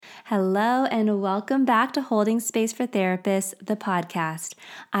Hello, and welcome back to Holding Space for Therapists, the podcast.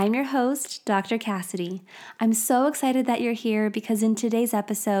 I'm your host, Dr. Cassidy. I'm so excited that you're here because in today's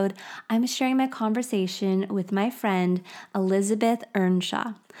episode, I'm sharing my conversation with my friend, Elizabeth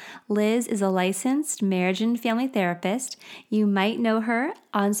Earnshaw. Liz is a licensed marriage and family therapist. You might know her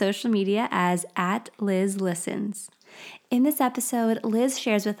on social media as @LizListens. In this episode, Liz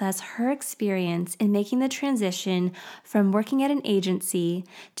shares with us her experience in making the transition from working at an agency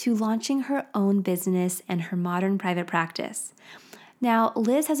to launching her own business and her modern private practice. Now,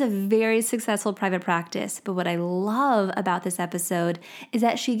 Liz has a very successful private practice, but what I love about this episode is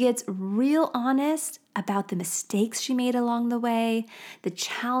that she gets real honest about the mistakes she made along the way, the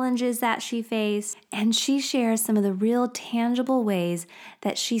challenges that she faced, and she shares some of the real tangible ways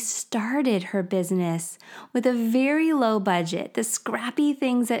that she started her business with a very low budget, the scrappy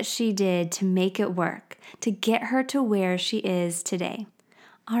things that she did to make it work, to get her to where she is today.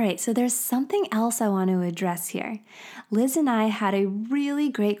 All right, so there's something else I want to address here. Liz and I had a really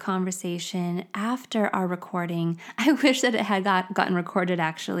great conversation after our recording. I wish that it had gotten recorded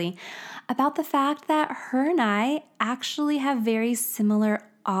actually, about the fact that her and I actually have very similar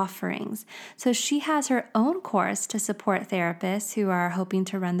offerings. So she has her own course to support therapists who are hoping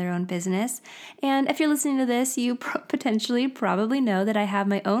to run their own business. And if you're listening to this, you potentially probably know that I have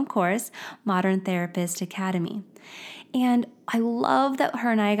my own course, Modern Therapist Academy. And I love that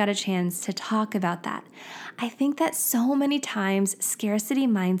her and I got a chance to talk about that. I think that so many times scarcity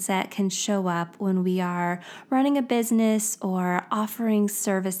mindset can show up when we are running a business or offering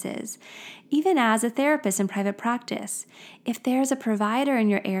services, even as a therapist in private practice. If there's a provider in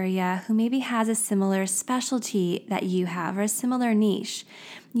your area who maybe has a similar specialty that you have or a similar niche,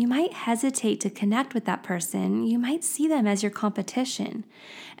 you might hesitate to connect with that person. You might see them as your competition.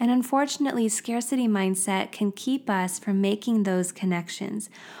 And unfortunately, scarcity mindset can keep us from making those connections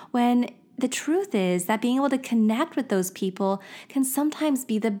when the truth is that being able to connect with those people can sometimes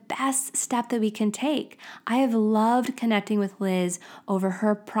be the best step that we can take. I have loved connecting with Liz over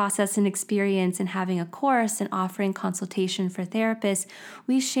her process and experience in having a course and offering consultation for therapists.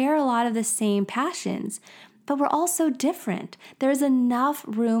 We share a lot of the same passions. But we're also different. There's enough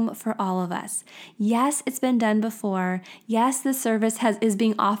room for all of us. Yes, it's been done before. Yes, the service is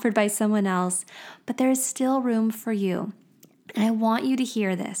being offered by someone else, but there is still room for you. And I want you to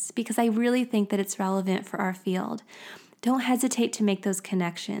hear this because I really think that it's relevant for our field. Don't hesitate to make those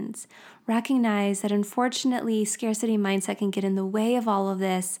connections. Recognize that unfortunately, scarcity mindset can get in the way of all of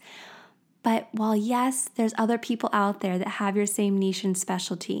this. But while yes, there's other people out there that have your same niche and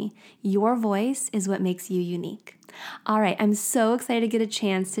specialty, your voice is what makes you unique. All right, I'm so excited to get a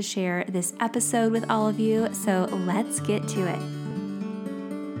chance to share this episode with all of you, so let's get to it.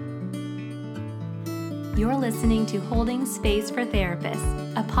 You're listening to Holding Space for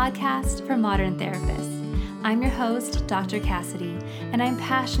Therapists, a podcast for modern therapists. I'm your host, Dr. Cassidy, and I'm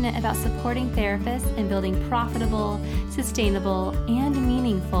passionate about supporting therapists in building profitable, sustainable, and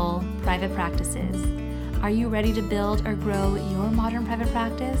meaningful private practices. Are you ready to build or grow your modern private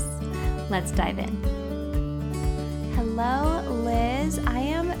practice? Let's dive in. Hello, Liz. I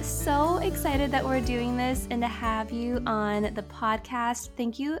am so excited that we're doing this and to have you on the podcast.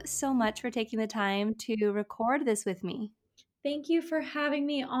 Thank you so much for taking the time to record this with me. Thank you for having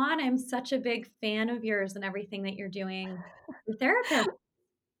me on. I'm such a big fan of yours and everything that you're doing for therapists.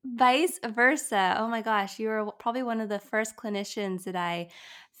 Vice versa. Oh my gosh, you were probably one of the first clinicians that I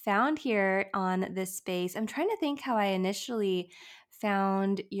found here on this space. I'm trying to think how I initially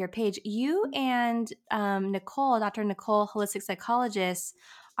found your page. You and Nicole, Dr. Nicole, holistic psychologist,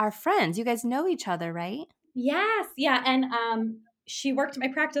 are friends. You guys know each other, right? Yes, yeah. And she worked at my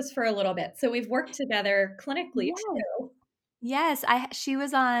practice for a little bit. So we've worked together clinically Yes. too. Yes, she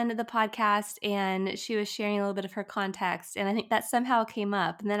was on the podcast and she was sharing a little bit of her context, and I think that somehow came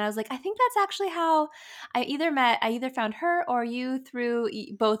up. And then I was like, I think that's actually how I either found her or you through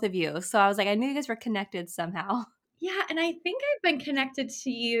both of you. So I was like, I knew you guys were connected somehow. Yeah. And I think I've been connected to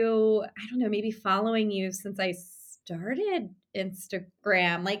you, I don't know, maybe following you since I started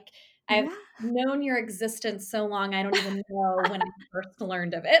Instagram. Like I've Yeah. known your existence so long, I don't even know when I first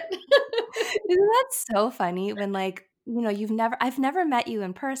learned of it. Isn't that so funny when I've never met you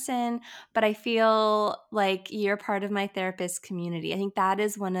in person, but I feel like you're part of my therapist community. I think that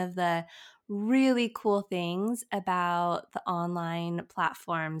is one of the really cool things about the online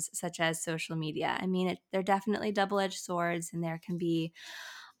platforms such as social media. I mean, they're definitely double-edged swords and there can be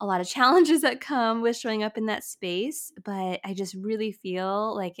a lot of challenges that come with showing up in that space, but I just really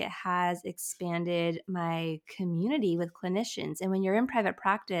feel like it has expanded my community with clinicians. And when you're in private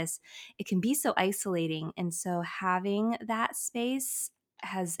practice, it can be so isolating. And so having that space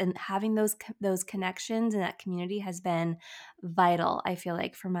and having those connections and that community has been vital, I feel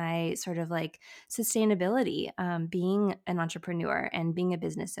like, for my sort of like sustainability, being an entrepreneur and being a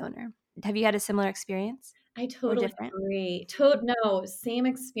business owner. Have you had a similar experience I or totally different? agree. No, same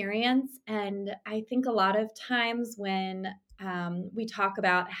experience. And I think a lot of times when we talk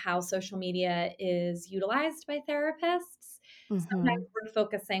about how social media is utilized by therapists, sometimes Mhm. we're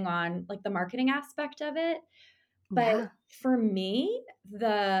focusing on like the marketing aspect of it. But Yeah. for me,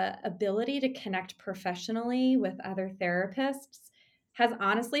 the ability to connect professionally with other therapists has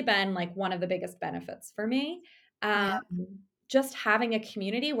honestly been like one of the biggest benefits for me. Um, Yep. just having a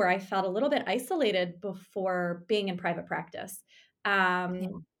community where I felt a little bit isolated before being in private practice. Yeah.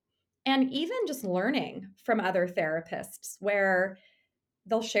 Um, and even just learning from other therapists where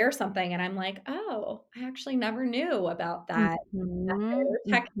they'll share something and I'm like, "Oh, I actually never knew about that Mhm. method or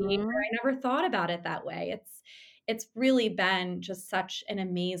technique, or Mhm. I never thought about it that way." It's really been just such an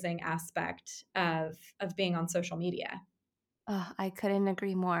amazing aspect of being on social media. Oh, I couldn't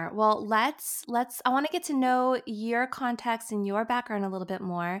agree more. Well, let's I want to get to know your context and your background a little bit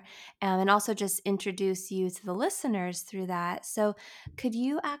more, and also just introduce you to the listeners through that. So, could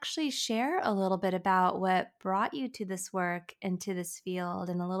you actually share a little bit about what brought you to this work and to this field,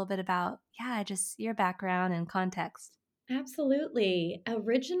 and a little bit about, yeah, just your background and context? Absolutely.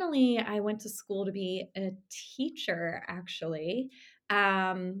 Originally, I went to school to be a teacher, actually,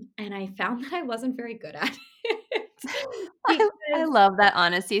 and I found that I wasn't very good at it I because love that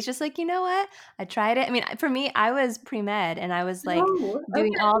honesty. It's just like, you know what? I tried it. I mean, for me, I was pre-med and I was like Oh,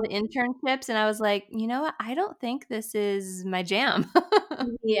 doing okay. all the internships and I was like, you know what? I don't think this is my jam.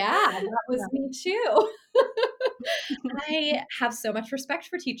 Yeah, that was me too. I have so much respect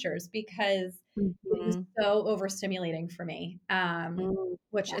for teachers because it was Mhm. so overstimulating for me, Mm,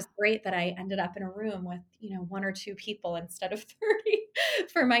 which yeah. is great that I ended up in a room with, 1 or 2 people instead of 30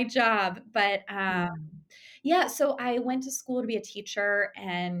 for my job, but, Yeah. yeah, so I went to school to be a teacher,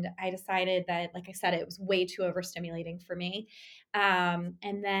 and I decided that, like I said, it was way too overstimulating for me, and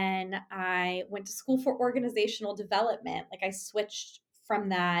then I went to school for organizational development, like, I switched from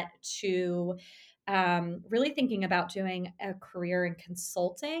that to really thinking about doing a career in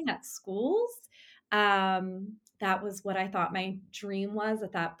consulting at schools. That was what I thought my dream was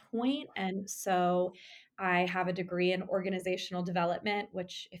at that point. And so I have a degree in organizational development,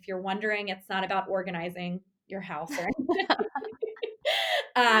 which, if you're wondering, it's not about organizing your house or anything.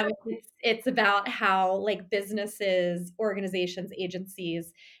 It's about how like businesses, organizations,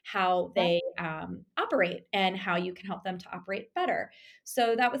 agencies, how Yep. they operate and how you can help them to operate better.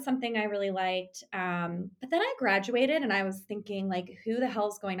 So that was something I really liked. But then I graduated and I was thinking, like, who the hell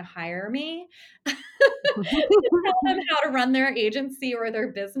is going to hire me to tell them how to run their agency or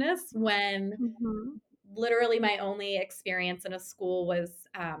their business when Mhm. literally my only experience in a school was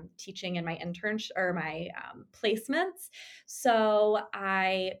teaching in my internship or my placements. So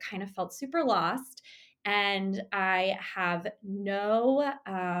I kind of felt super lost. And I have no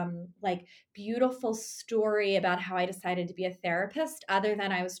like beautiful story about how I decided to be a therapist other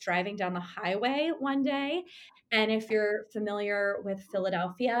than I was driving down the highway one day. And if you're familiar with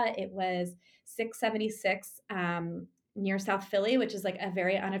Philadelphia, it was 676 near South Philly, which is like a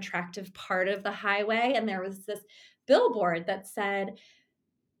very unattractive part of the highway. And there was this billboard that said,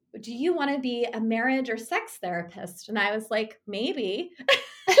 "Do you want to be a marriage or sex therapist?" And I was like, maybe.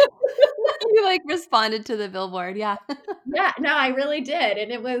 You, like, responded to the billboard, yeah. Yeah, no, I really did.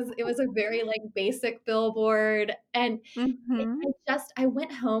 And it was a very like basic billboard. And Mhm. I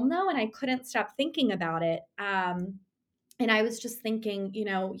went home though, and I couldn't stop thinking about it. And I was just thinking,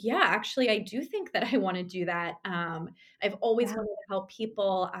 yeah, actually, I do think that I want to do that. I've always Yeah. wanted to help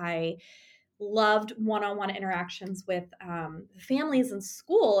people. I loved one-on-one interactions with families in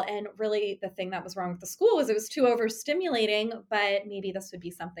school. And really, the thing that was wrong with the school was it was too overstimulating, but maybe this would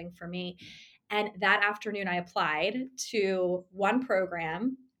be something for me. And that afternoon, I applied to one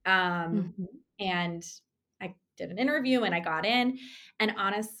program, Mhm. and I did an interview and I got in. And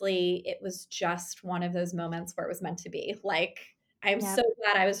honestly, it was just one of those moments where it was meant to be. Like, I'm so Yep.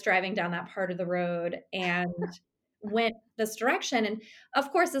 glad I was driving down that part of the road and went this direction. And of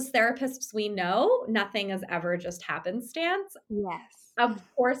course, as therapists, we know nothing is ever just happenstance. Yes. Of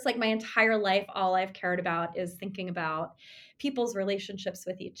course, like my entire life, all I've cared about is thinking about people's relationships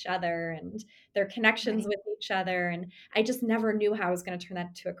with each other and their connections Right. with each other. And I just never knew how I was going to turn that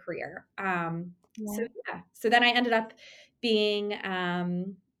into a career. So Yeah. yeah, so then I ended up being,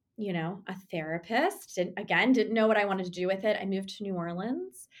 a therapist. And again, didn't know what I wanted to do with it. I moved to New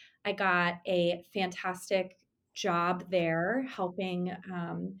Orleans. I got a fantastic job there helping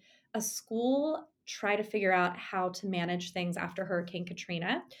a school try to figure out how to manage things after Hurricane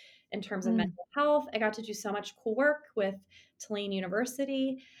Katrina in terms of Mm. mental health. I got to do so much cool work with Tulane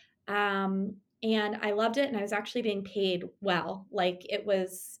University. And I loved it. And I was actually being paid well. Like it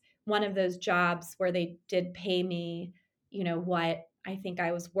was one of those jobs where they did pay me, what I think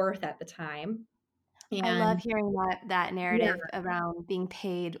I was worth at the time. I love And hearing that yeah, narrative around being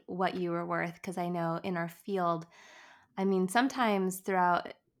paid what you were worth, because I know in our field, I mean, sometimes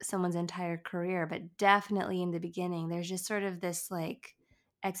throughout someone's entire career, but definitely in the beginning, there's just sort of this like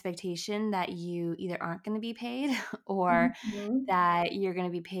expectation that you either aren't going to be paid or mhm. that you're going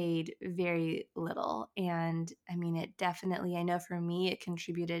to be paid very little. And I mean, it definitely, I know for me, it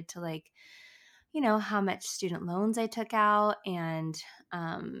contributed to like, how much student loans I took out, and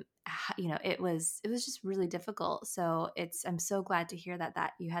it was just really difficult. So I'm so glad to hear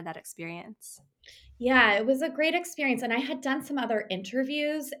that you had that experience. Yeah, it was a great experience, and I had done some other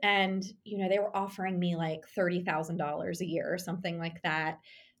interviews and, they were offering me like $30,000 a year or something like that.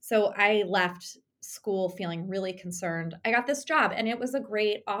 So I left school feeling really concerned. I got this job and it was a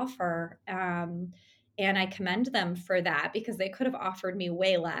great offer. And I commend them for that because they could have offered me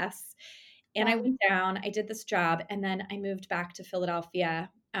way less. And I Yeah. went down, I did this job, and then I moved back to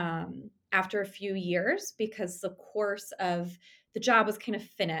Philadelphia after a few years because the course of the job was kind of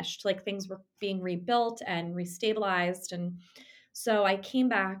finished. Like things were being rebuilt and restabilized. And so I came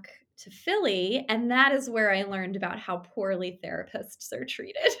back to Philly, and that is where I learned about how poorly therapists are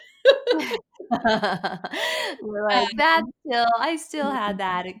treated. We're like, that still I still Um, had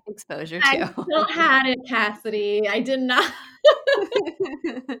that exposure I too. still had it, Cassidy. I did not.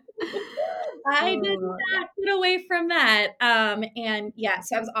 I did Oh, yeah. not get away from that. And yeah,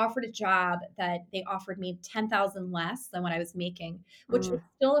 so I was offered a job that they offered me 10,000 less than what I was making, which was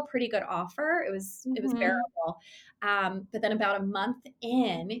Mm. still a pretty good offer. It was Mhm. bearable. But then about a month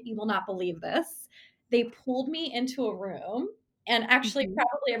in, you will not believe this, they pulled me into a room. And actually, Mhm.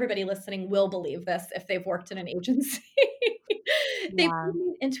 probably everybody listening will believe this if they've worked in an agency. They Yeah. pulled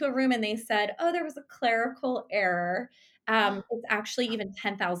me into a room and they said, "Oh, there was a clerical error. It's actually even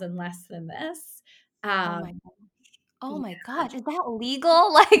 10,000 less than this." Oh my Um, oh yeah, my gosh, is that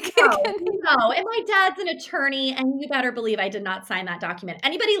legal? Like, no, can no, and my dad's an attorney, and you better believe I did not sign that document.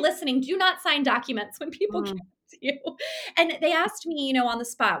 Anybody listening, do not sign documents when people come Mm. to you. And they asked me, on the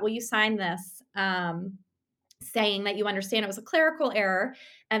spot, "Will you sign this?" Saying that you understand it was a clerical error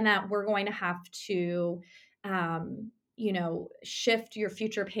and that we're going to have to, shift your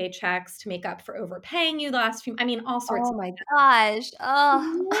future paychecks to make up for overpaying you the last few. I mean, all sorts Oh of. my gosh.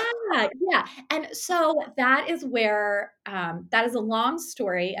 Oh. Yeah, yeah. And so that is where, that is a long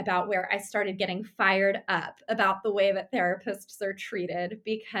story about where I started getting fired up about the way that therapists are treated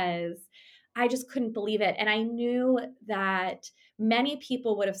because I just couldn't believe it. And I knew that many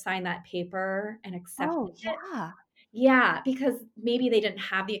people would have signed that paper and Oh, accepted it. yeah. Yeah, because maybe they didn't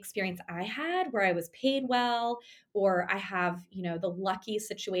have the experience I had where I was paid well, or I have, the lucky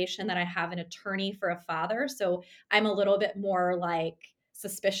situation that I have an attorney for a father. So I'm a little bit more like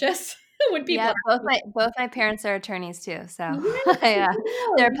suspicious when people Yeah, ask me. both my parents are attorneys too, so Yeah,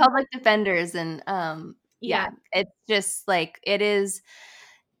 they're yeah, public defenders, and, yeah, yeah, it's just, like, it is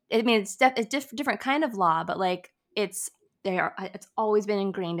I mean, it's different kind of law, but, like, it's always been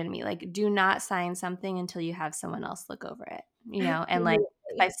ingrained in me, like, do not sign something until you have someone else look over it, and, like,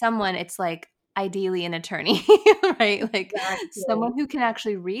 by absolutely. someone, it's, like, ideally an attorney, right? Like, someone Exactly. who can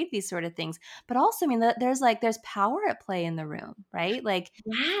actually read these sort of things, but also, I mean, there's power at play in the room, right? Like,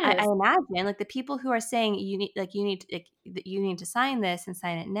 I Yes. imagine, like, the people who are saying that you need to sign this and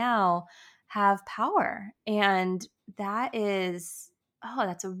sign it now have power, and that is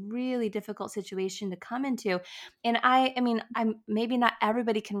that's a really difficult situation to come into. And I mean, I'm maybe not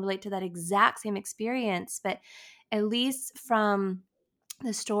everybody can relate to that exact same experience, but at least from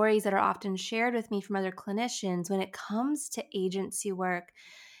the stories that are often shared with me from other clinicians, when it comes to agency work,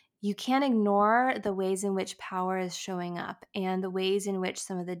 you can't ignore the ways in which power is showing up and the ways in which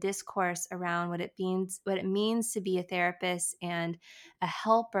some of the discourse around what it means to be a therapist and a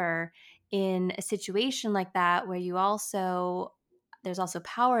helper in a situation like that, where there's also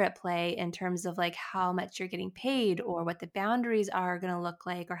power at play in terms of like how much you're getting paid or what the boundaries are going to look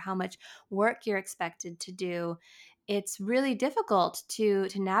like or how much work you're expected to do. It's really difficult to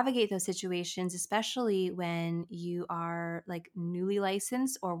navigate those situations, especially when you are like newly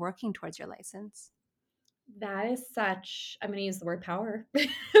licensed or working towards your license. That is such, I'm going to use the word power.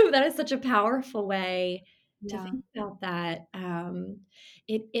 That is such a powerful way to Yeah. think about that.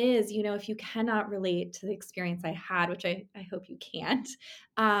 It is, if you cannot relate to the experience I had, which I hope you can't,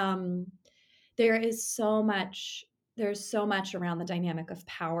 there is so much. there's so much around the dynamic of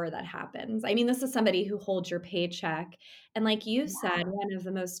power that happens. I mean, this is somebody who holds your paycheck, and like you said, one of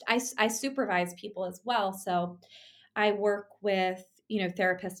the most I supervise people as well, so I work with,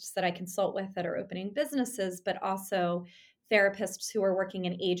 therapists that I consult with that are opening businesses, but also therapists who are working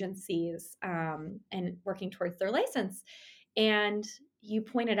in agencies, and working towards their license. And you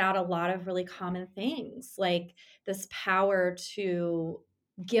pointed out a lot of really common things, like this power to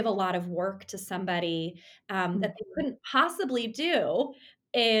give a lot of work to somebody, that they Mhm. couldn't possibly do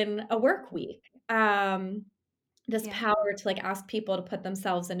in a work week. This Yeah. power to, like, ask people to put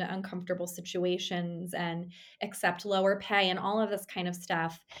themselves into uncomfortable situations and accept lower pay and all of this kind of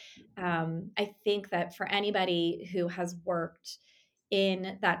stuff. I think that for anybody who has worked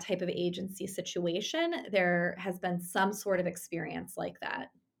in that type of agency situation, there has been some sort of experience like that.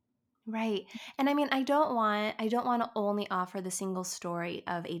 Right. And I mean, I don't want to only offer the single story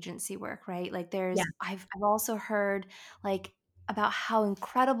of agency work, right? Like Yeah. I've also heard like about how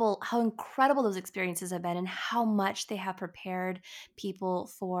incredible those experiences have been and how much they have prepared people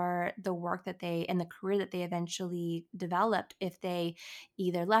for the work that they and the career that they eventually developed if they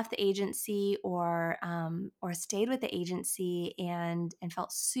either left the agency or stayed with the agency and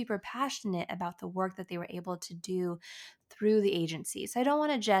felt super passionate about the work that they were able to do through the agency. So I don't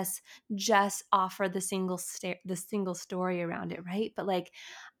want to just offer the single story around it, right? But like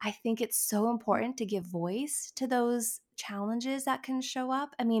I think it's so important to give voice to those challenges that can show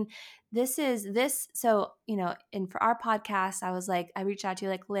up. I mean, this is this so, and for our podcast, I reached out to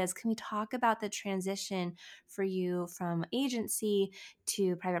you like, Liz, can we talk about the transition for you from agency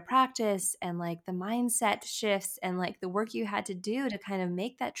to private practice and like the mindset shifts and like the work you had to do to kind of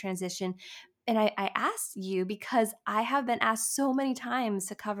make that transition? And I asked you because I have been asked so many times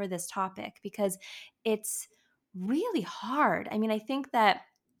to cover this topic because it's really hard. I mean, I think that,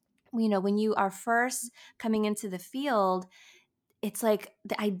 when you are first coming into the field, it's like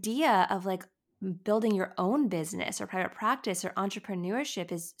the idea of like building your own business or private practice or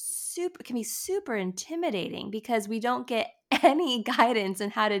entrepreneurship is super can be super intimidating because we don't get any guidance on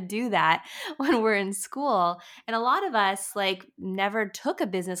how to do that when we're in school. And a lot of us like never took a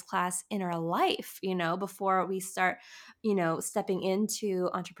business class in our life, before we start, stepping into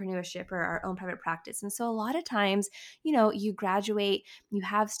entrepreneurship or our own private practice. And so a lot of times, you graduate, you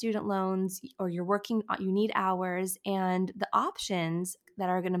have student loans or you're working, you need hours, and the options that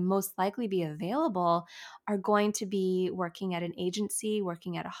are going to most likely be available are going to be working at an agency,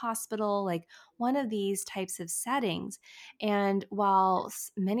 working at a hospital, like one of these types of settings. And while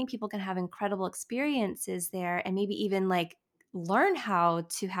many people can have incredible experiences there and maybe even like learn how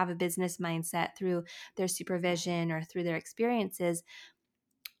to have a business mindset through their supervision or through their experiences,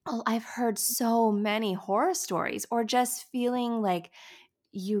 I've heard so many horror stories or just feeling like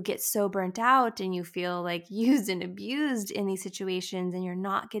you get so burnt out and you feel like used and abused in these situations and you're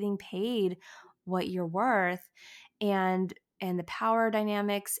not getting paid what you're worth and the power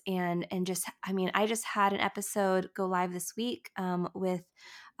dynamics and just I mean I just had an episode go live this week with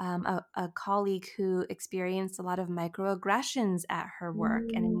a colleague who experienced a lot of microaggressions at her work,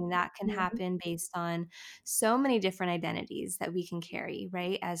 and I Mm, mean that can yeah. happen based on so many different identities that we can carry,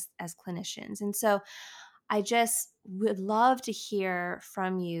 right, as clinicians. And so I just would love to hear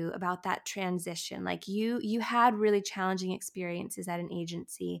from you about that transition. Like you had really challenging experiences at an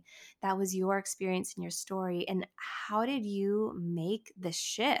agency. That was your experience in your story. And how did you make the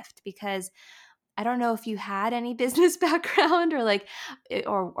shift? Because I don't know if you had any business background or like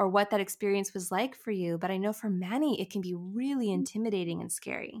or what that experience was like for you, but I know for many it can be really intimidating and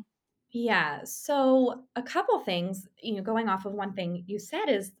scary. Yeah. So a couple things, going off of one thing you said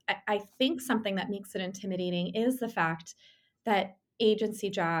is I think something that makes it intimidating is the fact that agency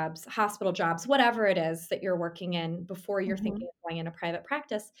jobs, hospital jobs, whatever it is that you're working in before you're thinking Mhm. of going into private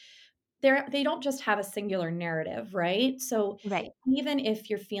practice, they don't just have a singular narrative, right? So Right. even if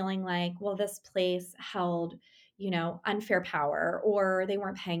you're feeling like, well, this place held, unfair power, or they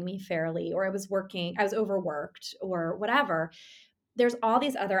weren't paying me fairly, or I was overworked, or whatever, there's all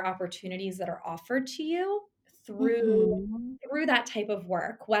these other opportunities that are offered to you through Mhm. through that type of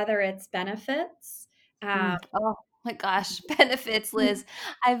work, whether it's benefits, um Oh my gosh, benefits, Liz.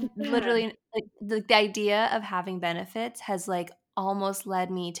 I've Yeah. literally like the idea of having benefits has like almost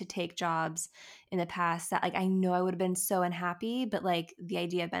led me to take jobs in the past that like I know I would have been so unhappy, but like the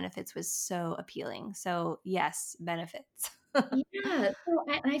idea of benefits was so appealing. So yes, benefits. Yeah, so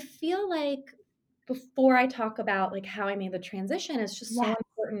I feel like before I talk about, like, how I made the transition, it's just so Yeah.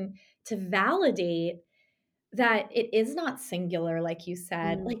 important to validate that it is not singular, like you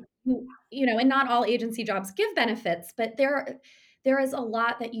said, Mm, like, and not all agency jobs give benefits, but there is a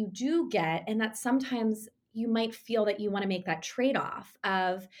lot that you do get, and that sometimes you might feel that you want to make that trade-off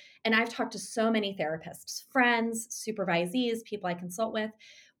of, and I've talked to so many therapists, friends, supervisees, people I consult with,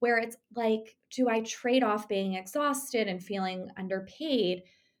 where it's like, do I trade off being exhausted and feeling underpaid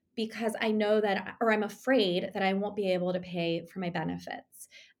because I know that, or I'm afraid that I won't be able to pay for my benefits?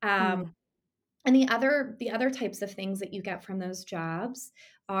 Um, Mm, and the other types of things that you get from those jobs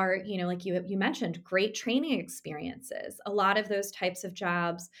are, like you mentioned, great training experiences. A lot of those types of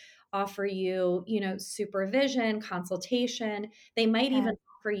jobs offer you, supervision, consultation. They might okay. even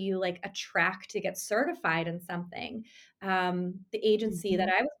offer you like a track to get certified in something. The agency that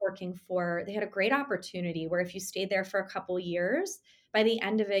Mhm. I was working for, they had a great opportunity where if you stayed there for a couple years, by the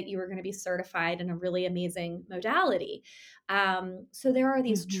end of it, you were going to be certified in a really amazing modality. So there are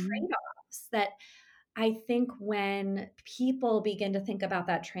these Mhm. trade-offs that I think when people begin to think about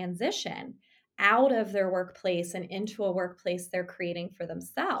that transition out of their workplace and into a workplace they're creating for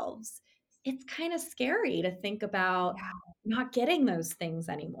themselves, it's kind of scary to think about Yeah, not getting those things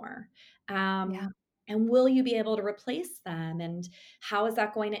anymore. yeah. And will you be able to replace them? And how is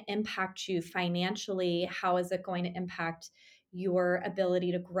that going to impact you financially? How is it going to impact your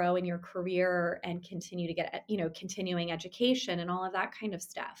ability to grow in your career and continue to get, continuing education and all of that kind of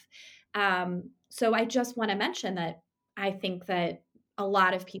stuff? So I just want to mention that I think that a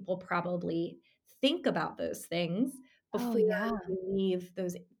lot of people probably think about those things Oh, before yeah. they leave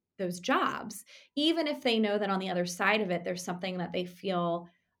those jobs, even if they know that on the other side of it, there's something that they feel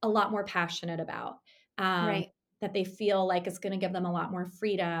a lot more passionate about, um, Right. that they feel like it's going to give them a lot more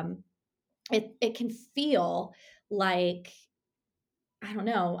freedom. It can feel like, I don't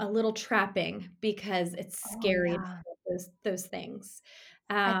know, a little trapping because it's Oh, scary to yeah. feel those things.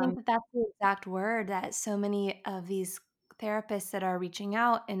 I think Um, that that's the exact word that so many of these therapists that are reaching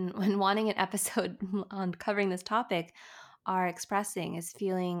out and when wanting an episode on covering this topic are expressing is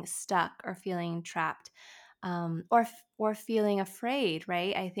feeling stuck or feeling trapped, or feeling afraid.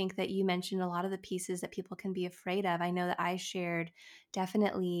 Right? I think that you mentioned a lot of the pieces that people can be afraid of. I know that I shared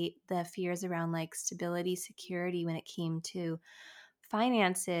definitely the fears around like stability, security when it came to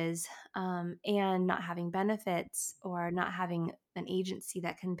finances, and not having benefits or not having an agency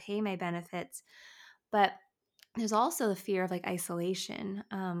that can pay my benefits. But there's also the fear of like isolation,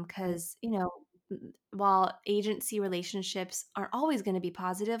 because, while agency relationships aren't always going to be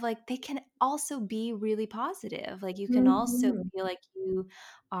positive, like they can also be really positive. Like you can also mhm. feel like you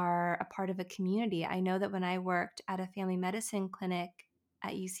are a part of a community. I know that when I worked at a family medicine clinic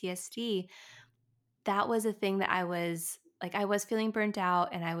at UCSD, that was a thing that I was feeling burnt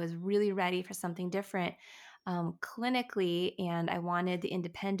out and I was really ready for something different, clinically, and I wanted the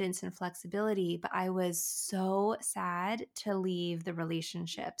independence and flexibility, but I was so sad to leave the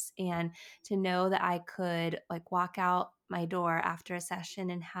relationships and to know that I could like walk out my door after a session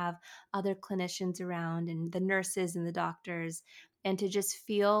and have other clinicians around and the nurses and the doctors, and to just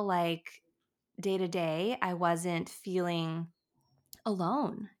feel like day to day I wasn't feeling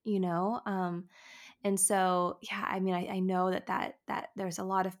alone, and so, yeah, I mean, I know that there's a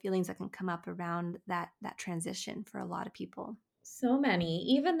lot of feelings that can come up around that transition for a lot of people. So many.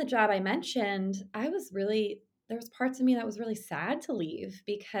 Even the job I mentioned, there was parts of me that was really sad to leave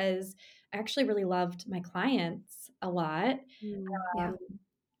because I actually really loved my clients a lot. Mm, yeah. Um,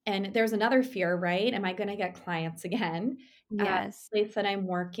 and there's another fear, right? Am I going to get clients again? Yes. The place that I'm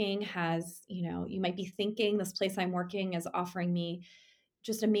working has, you might be thinking this place I'm working is offering me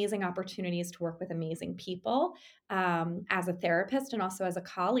just amazing opportunities to work with amazing people, as a therapist and also as a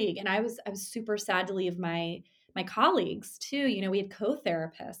colleague. And I was super sad to leave my colleagues too. We had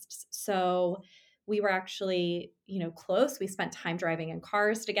co-therapists, so we were actually, close. We spent time driving in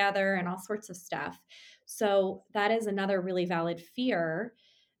cars together and all sorts of stuff. So that is another really valid fear.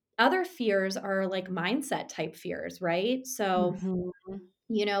 Other fears are like mindset type fears, right? So Mhm.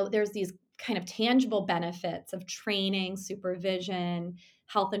 there's these kind of tangible benefits of training, supervision,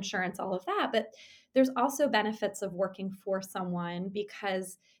 health insurance, all of that. But there's also benefits of working for someone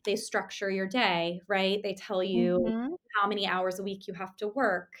because they structure your day, right? They tell you Mhm. how many hours a week you have to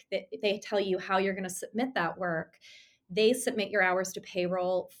work, they tell you how you're going to submit that work. They submit your hours to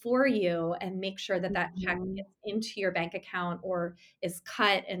payroll for you and make sure that that check Mhm. gets into your bank account or is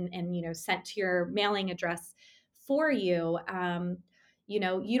cut and sent to your mailing address for you. You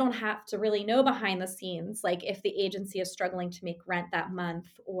don't have to really know behind the scenes, like if the agency is struggling to make rent that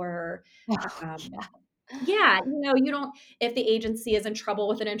month or, um, Yeah. yeah, you don't, if the agency is in trouble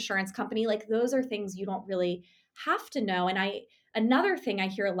with an insurance company, like those are things you don't really have to know. Another thing I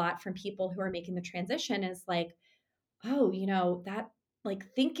hear a lot from people who are making the transition is like, oh, that, like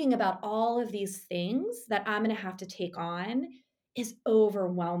thinking about all of these things that I'm going to have to take on is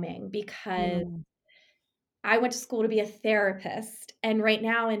overwhelming because Mm. I went to school to be a therapist. And right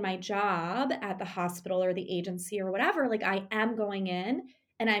now in my job at the hospital or the agency or whatever, like I am going in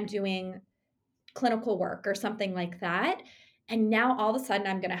and I'm doing clinical work or something like that. And now all of a sudden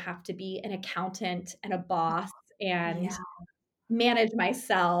I'm going to have to be an accountant and a boss and Yeah. manage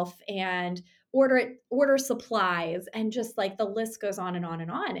myself and order supplies and just like the list goes on and on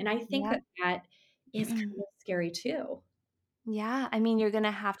and on. And I think Yeah. that that is kind of scary too. Yeah, I mean, you're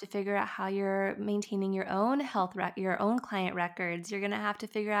gonna have to figure out how you're maintaining your own your own client records. You're gonna have to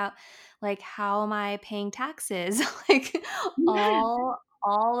figure out, like, how am I paying taxes? Like, Yeah.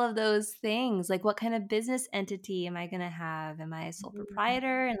 all of those things. Like, what kind of business entity am I gonna have? Am I a sole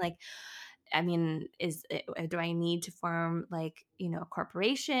proprietor? And like, I mean, do I need to form like, a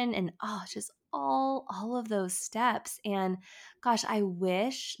corporation and just all of those steps. And gosh, I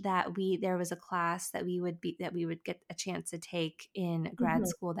wish that there was a class that we would get a chance to take in grad Mhm.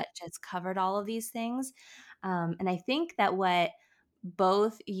 school that just covered all of these things. And I think that what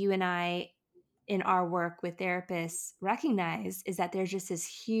both you and I in our work with therapists recognize is that there's just this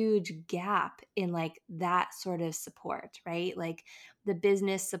huge gap in like that sort of support, right? Like the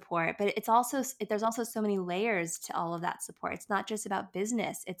business support, but there's also so many layers to all of that support. It's not just about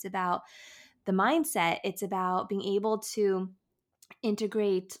business, it's about the mindset, it's about being able to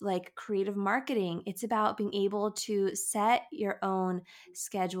integrate like creative marketing. It's about being able to set your own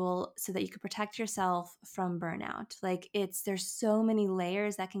schedule so that you can protect yourself from burnout. Like there's so many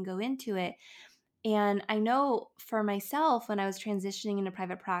layers that can go into it. And I know for myself, when I was transitioning into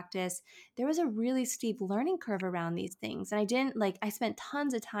private practice, there was a really steep learning curve around these things. And I spent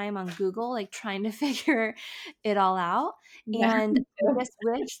tons of time on Google, like trying to figure it all out. Yeah. And I just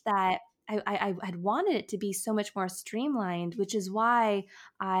wish that I had wanted it to be so much more streamlined, which is why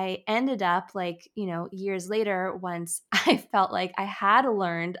I ended up like, years later, once I felt like I had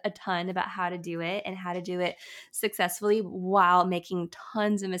learned a ton about how to do it and how to do it successfully while making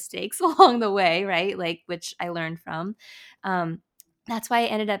tons of mistakes along the way, right? Like, which I learned from. Um, that's why I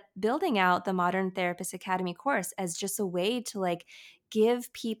ended up building out the Modern Therapist Academy course as just a way to like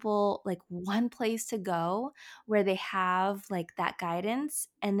give people like one place to go where they have like that guidance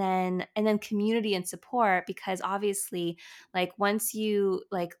and then community and support, because obviously like once you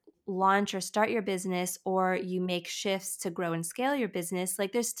like launch or start your business or you make shifts to grow and scale your business,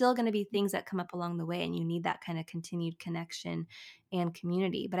 like there's still going to be things that come up along the way and you need that kind of continued connection and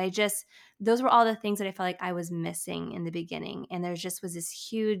community. But those were all the things that I felt like I was missing in the beginning. And there just was this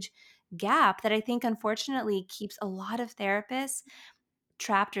huge gap that I think unfortunately keeps a lot of therapists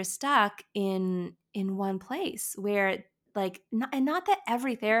trapped or stuck in one place where not that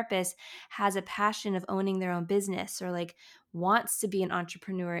every therapist has a passion of owning their own business or like wants to be an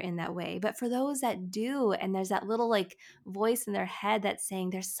entrepreneur in that way, but for those that do, and there's that little like voice in their head that's saying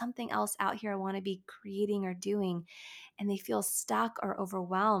there's something else out here I want to be creating or doing, and they feel stuck or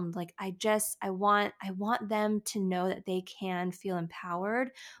overwhelmed, like I want them to know that they can feel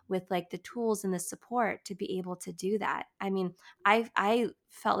empowered with like the tools and the support to be able to do that. I mean, I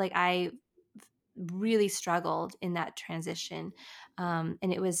felt like I really struggled in that transition, and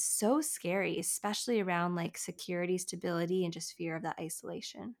it was so scary, especially around like security, stability, and just fear of that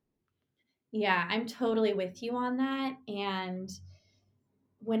isolation. Yeah, I'm totally with you on that. And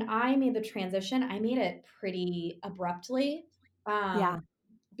when I made the transition, I made it pretty abruptly, um, Yeah.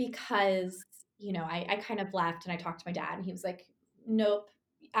 because, I kind of left and I talked to my dad, and he was like, nope,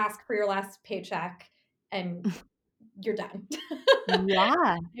 ask for your last paycheck and you're done.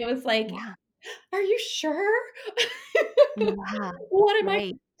 Yeah. It was like, Yeah. are you sure? Yeah. What am I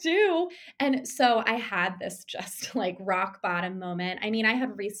Right. do? And so I had this just like rock bottom moment. I mean, I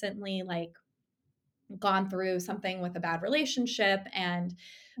had recently like gone through something with a bad relationship and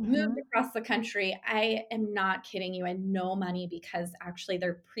moved Hmm. across the country. I am not kidding you. I had no money because actually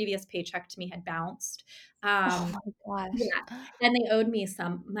their previous paycheck to me had bounced. Oh Um, my gosh. yeah, and they owed me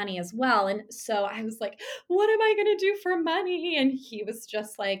some money as well. And so I was like, what am I going to do for money? And he was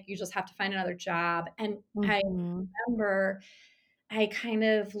just like, you just have to find another job. And I Hmm. remember I kind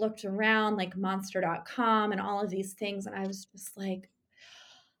of looked around like monster.com and all of these things. And I was just like,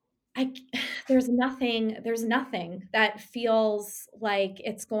 I there's nothing that feels like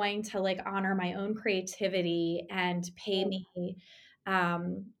it's going to, like, honor my own creativity and pay me,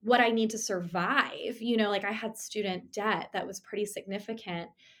 what I need to survive, like, I had student debt that was pretty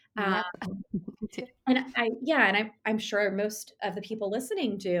significant, um, Yep. Me too. and I'm sure most of the people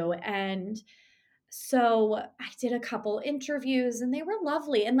listening do, and so I did a couple interviews and they were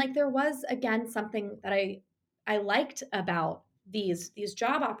lovely. And like there was again something that I liked about these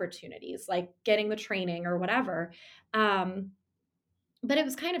job opportunities, like getting the training or whatever. Um, but it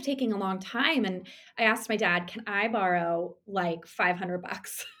was kind of taking a long time, and I asked my dad, "Can I borrow, like, 500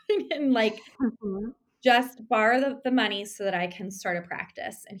 bucks?" And, like, Mhm. just borrow the money so that I can start a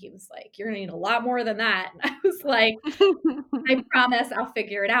practice, and he was like, "You're gonna need a lot more than that." And I was like, "I promise I'll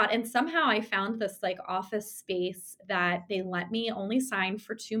figure it out." And somehow I found this, like, office space that they let me only sign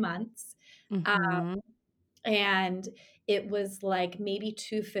for 2 months, uh, Mhm. and it was, like, maybe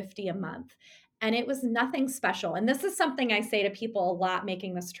 250 a month, and it was nothing special, and this is something I say to people a lot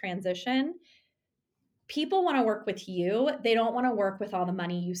making this transition. People wanna work with you, they don't wanna work with all the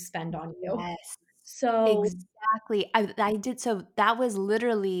money you spend on you. Yes. So Exactly. I did so that was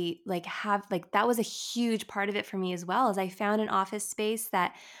literally, like, that was a huge part of it for me as well, as I found an office space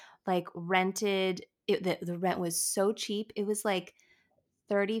that, like, rented it the rent was so cheap. It was, like,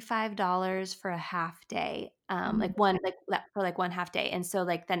 $35 for a half day, Mhm. like, one like, that for, like, 1 half day, and so,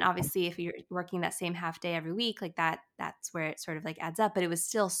 like, then obviously if you're working that same half day every week, like, that's where it sort of, like, adds up, but it was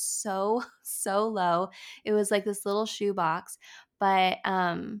still so, so low. It was like this little shoebox, but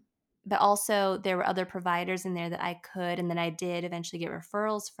also there were other providers in there that I could and then I did eventually get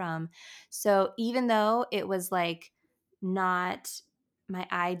referrals from. So even though it was, like, not my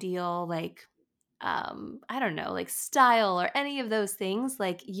ideal, like, I don't know, like style or any of those things,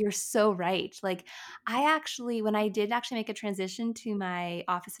 like you're so right. Like I actually, when I did actually make a transition to my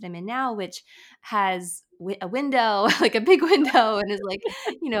office that I'm in now, which has a window, like a big window, and is like,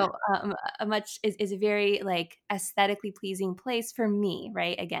 you know, a much is a very like aesthetically pleasing place for me,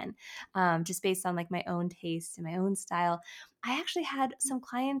 right? Again, just based on like my own taste and my own style. I actually had some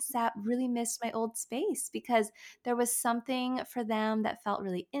clients that really missed my old space because there was something for them that felt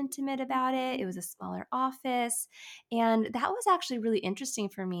really intimate about it. It was a smaller office. And that was actually really interesting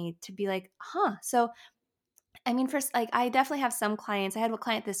for me to be like, huh. So, I mean, first, like, I definitely have some clients. I had a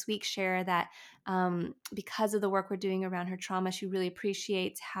client this week share that because of the work we're doing around her trauma, she really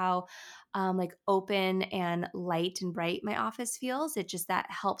appreciates how like open and light and bright my office feels. It just that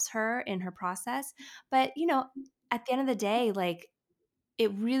helps her in her process. But, at the end of the day, like,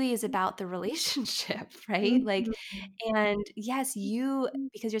 it really is about the relationship, right? Like, Mhm. and yes, you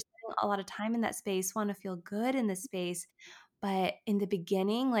because you're spending a lot of time in that space, wanna feel good in the space, but in the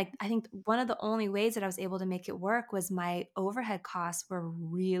beginning, like, I think one of the only ways that I was able to make it work was my overhead costs were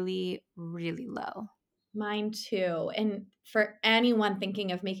really, really low. Mine too, and for anyone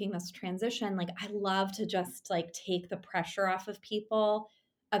thinking of making this transition, like, I love to just, like, take the pressure off of people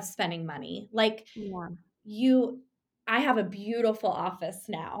of spending money. Like, Yeah. you I have a beautiful office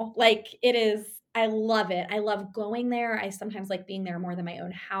now. Like, it is I love it. I love going there. I sometimes like being there more than my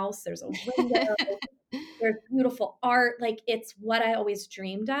own house. There's a window, there's beautiful art, like, it's what I always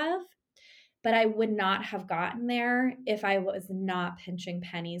dreamed of, but I would not have gotten there if I was not pinching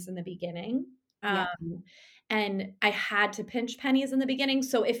pennies in the beginning. Yep. Um, and I had to pinch pennies in the beginning,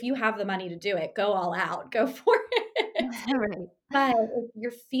 so if you have the money to do it, go all out, go for it. Right. But if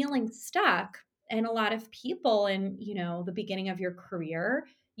you're feeling stuck, and a lot of people in, the beginning of your career,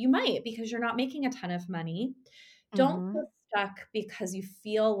 you might because you're not making a ton of money. Don't feel Mhm. stuck because you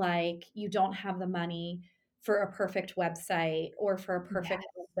feel like you don't have the money for a perfect website or for a perfect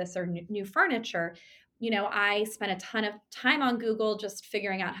Yes. office or new furniture. I spent a ton of time on Google just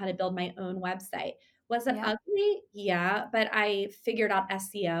figuring out how to build my own website. Was it Yep. ugly? Yeah, but I figured out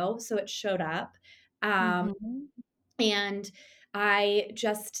SEO, so it showed up. Um, Mhm. and I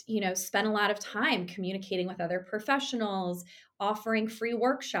just, spent a lot of time communicating with other professionals, offering free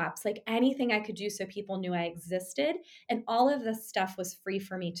workshops, like anything I could do so people knew I existed. And all of this stuff was free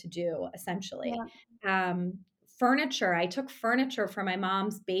for me to do, essentially. Yep. Um, Furniture, I took furniture from my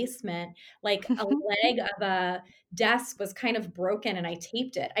mom's basement, like a leg of a desk was kind of broken and I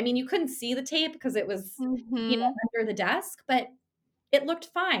taped it. I mean, you couldn't see the tape because it was, Mhm. under the desk, but it looked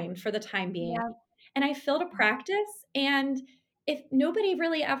fine for the time being. Yep. And I filled a practice, and if nobody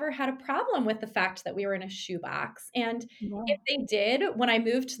really ever had a problem with the fact that we were in a shoebox, and if No. they did, when I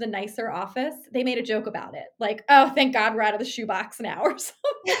moved to the nicer office, they made a joke about it, like, "Oh, thank God we're out of the shoebox now," or something.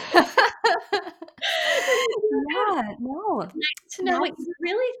 Yeah, no. Nice to know what That's you were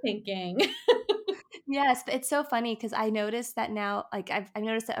really thinking. yes, but it's so funny because I noticed that now, like I've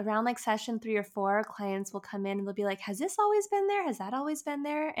noticed that around like session 3 or 4, clients will come in and they'll be like, "Has this always been there? Has that always been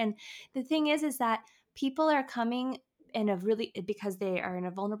there?" And the thing is that people are coming in a really because they are in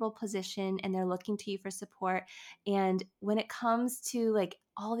a vulnerable position and they're looking to you for support. And when it comes to like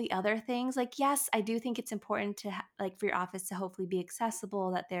all the other things, like yes, I do think it's important to like for your office to hopefully be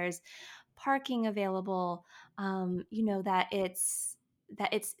accessible, that there's parking available, that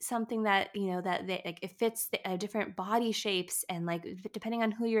that it's something that, that they, like, it fits different body shapes, and like depending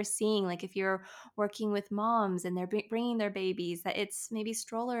on who you're seeing, like if you're working with moms and they're bringing their babies, that it's maybe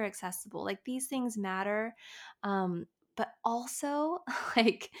stroller accessible. Like these things matter. But also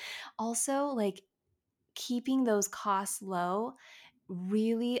like keeping those costs low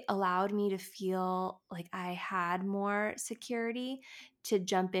really allowed me to feel like I had more security to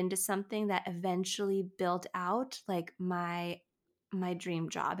jump into something that eventually built out like my dream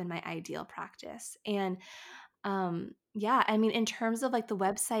job and my ideal practice. And yeah, I mean, in terms of like the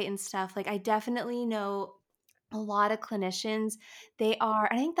website and stuff, like I definitely know a lot of clinicians, they are,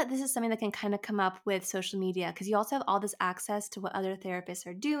 I think that this is something that can kind of come up with social media, because you also have all this access to what other therapists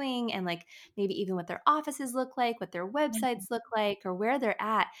are doing, and like maybe even what their offices look like, what their websites look like, or where they're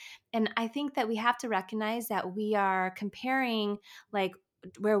at. And I think that we have to recognize that we are comparing like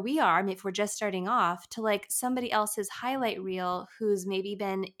where we are, I mean, if we're just starting off, to like somebody else's highlight reel who's maybe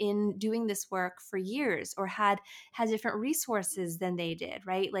been in doing this work for years or had different resources than they did,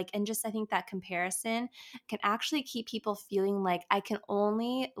 right? Like, and just I think that comparison can actually keep people feeling like I can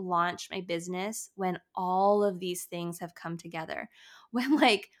only launch my business when all of these things have come together. When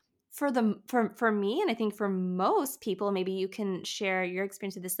like for me, and I think for most people, maybe you can share your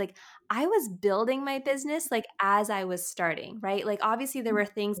experience with this, like I was building my business like as I was starting, right? Like obviously there were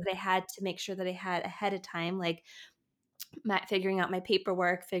things that I had to make sure that I had ahead of time, like figuring out my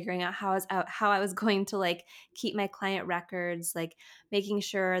paperwork, figuring out how I was going to like keep my client records, like making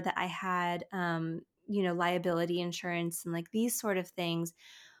sure that I had liability insurance and like these sort of things.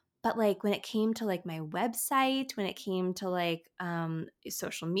 But like when it came to like my website, when it came to like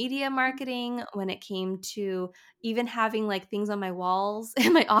social media marketing, when it came to even having like things on my walls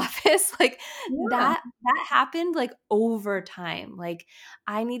in my office, like Yeah. that happened like over time. Like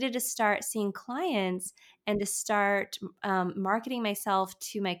I needed to start seeing clients and to start marketing myself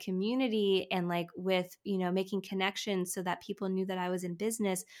to my community, and like with making connections so that people knew that I was in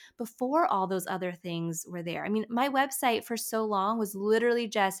business before all those other things were there. I mean, my website for so long was literally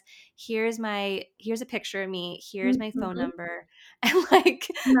just here's a picture of me, here's my phone Mhm. number, and like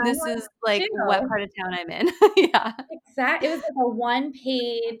Mine this was is like what too. part of town I'm in. Yeah. It was like a one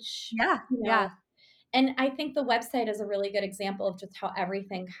page, Yeah. you know, Yeah. and I think the website is a really good example of just how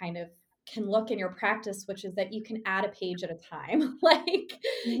everything kind of can look in your practice, which is that you can add a page at a time. Like,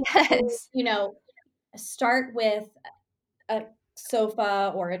 Yes. start with a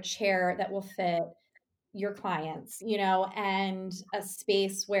sofa or a chair that will fit your clients, and a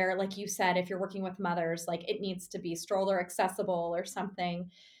space where, like you said, if you're working with mothers, like it needs to be stroller accessible or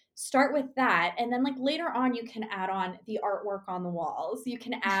something. Start with that. And then, like, later on, you can add on the artwork on the walls. You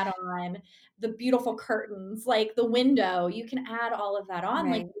can add on the beautiful curtains, like the window. You can add all of that on.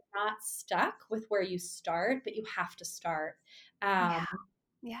 Like, Right. you're not stuck with where you start, but you have to start. Yeah. Um,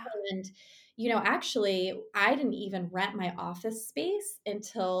 Yeah. and, actually, I didn't even rent my office space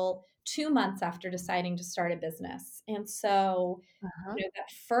until 2 months after deciding to start a business. And so, Uh-huh.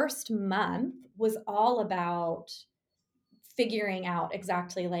 that first month was all about figuring out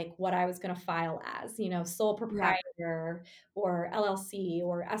exactly like what I was going to file as, sole Yeah. proprietor or LLC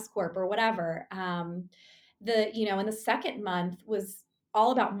or S corp or whatever. And the second month was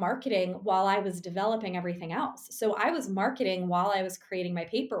all about marketing while I was developing everything else. So I was marketing while I was creating my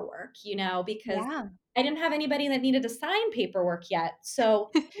paperwork, because Yeah. I didn't have anybody that needed to sign paperwork yet.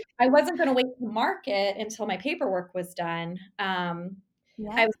 So I wasn't going to wait to market until my paperwork was done. I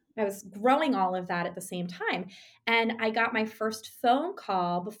Yep. was I was growing all of that at the same time, and I got my first phone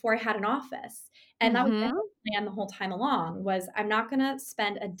call before I had an office, and that was my Mhm. whole plan the whole time along was I'm not gonna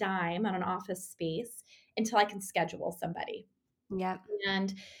spend a dime on an office space until I can schedule somebody. Yep.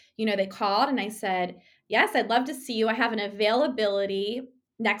 And, they called and I said, "Yes, I'd love to see you. I have an availability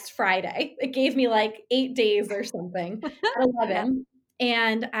next Friday." It gave me like 8 days or something at Yep. 11,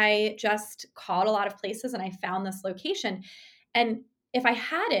 and I just called a lot of places and I found this location. And if I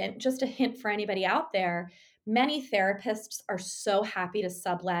hadn't, just a hint for anybody out there, many therapists are so happy to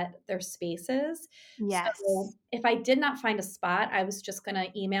sublet their spaces. So Yes. if I did not find a spot, I was just going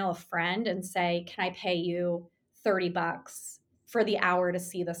to email a friend and say, "Can I pay you $30 for the hour to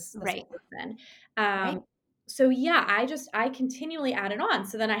see this Right. person?" Right. Um, so yeah, I continually added on.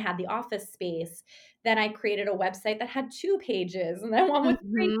 So then I had the office space. Then I created a website that had 2 pages and then one with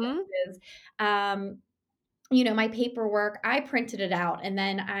 3 Mhm. pages. Um, my paperwork, I printed it out and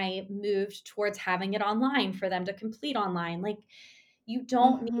then I moved towards having it online for them to complete online. Like, you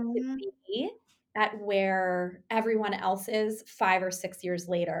don't need to Mhm. be at where everyone else is 5 or 6 years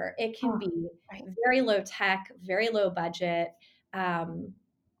later. It can Oh, be right. very low tech, very low budget, um,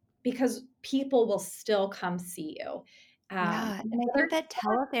 because people will still come see you. Yeah, and I think Whether that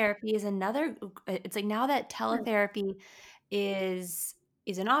teletherapy is another it's like now that teletherapy is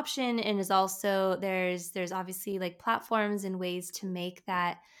an option and is also there's obviously like platforms and ways to make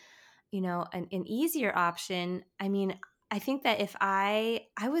that an easier option. I mean, I think that if I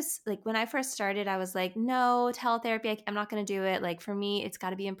was like when I first started, I was like, no, teletherapy, I'm not going to do it. Like for me, it's got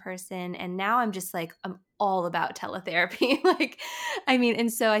to be in person. And now I'm just like, I'm all about teletherapy. Like, I mean,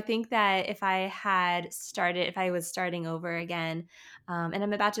 and so I think that if I was starting over again, and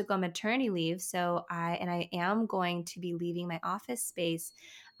I'm about to go on maternity leave, so I am going to be leaving my office space.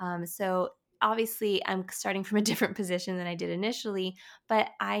 So obviously I'm starting from a different position than I did initially, but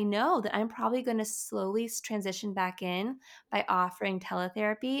I know that I'm probably going to slowly transition back in by offering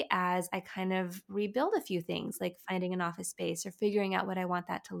teletherapy as I kind of rebuild a few things, like finding an office space or figuring out what I want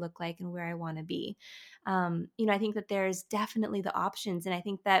that to look like and where I want to be. I think that there's definitely the options. And I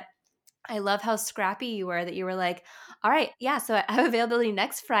think that I love how scrappy you were that you were like, all right, yeah, so I have availability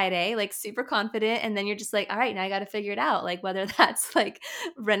next Friday, like super confident. And then you're just like, all right, now I got to figure it out. Like whether that's like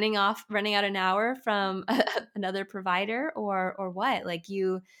running out an hour from another provider or what, like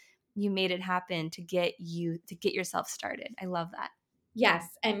you made it happen to get yourself started. I love that. Yes,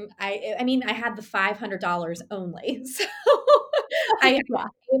 and I mean, I had the $500 only, so I was Yeah.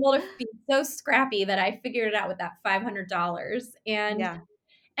 able to be so scrappy that I figured it out with that $500, Yeah.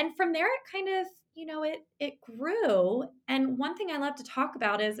 and from there, it kind of, it grew, and one thing I love to talk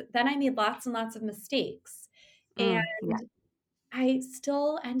about is then I made lots and lots of mistakes, and Yeah. I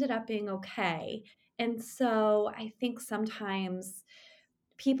still ended up being okay, and so I think sometimes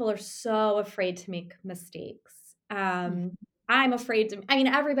people are so afraid to make mistakes. Mm. I'm afraid to, I mean,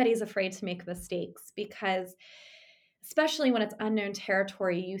 everybody's afraid to make mistakes because, especially when it's unknown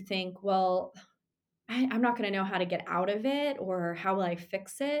territory, you think, well, I'm not going to know how to get out of it or how will I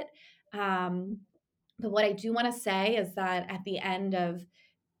fix it. Um, but what I do want to say is that at the end of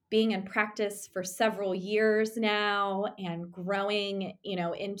being in practice for several years now and growing,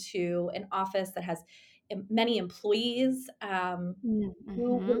 into an office that has many employees, you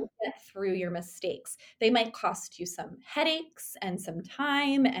Mm-hmm. will get through your mistakes. They might cost you some headaches and some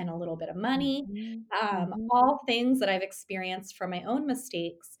time and a little bit of money, Mm-hmm. Mm-hmm. all things that I've experienced from my own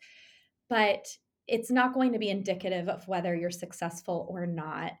mistakes, but it's not going to be indicative of whether you're successful or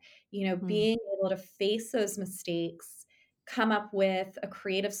not. Mm. Being able to face those mistakes, come up with a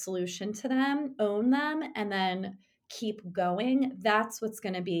creative solution to them, own them, and then keep going. That's what's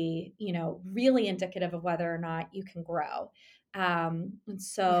going to be, really indicative of whether or not you can grow. And Yeah.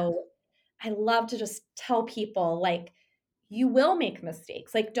 so I love to just tell people like you will make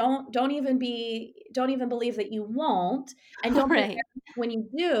mistakes. Like don't even believe that you won't, and All don't be right. embarrassed when you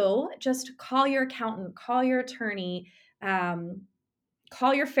do. Just call your accountant, call your attorney, um,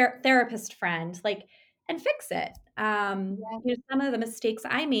 call your therapist friend, like, and fix it. Yeah. Some of the mistakes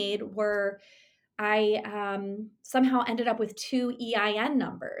I made were I somehow ended up with two EIN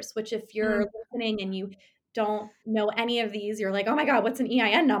numbers, which if Mm. you're listening and you don't know any of these, you're like, oh my God, what's an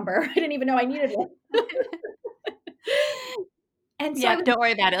EIN number? I didn't even know I needed one. And so I Yeah, was, don't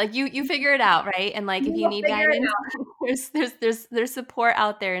worry about it. Like you figure it out, right? And like you if you will need figure it guidance, out. there's support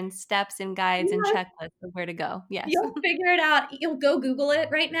out there and steps and guides and Yes, checklists of where to go. Yes. you'll figure it out. You'll go Google it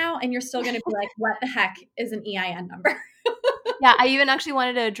right now, and you're still going to be like, what the heck is an EIN number? Yeah, I even actually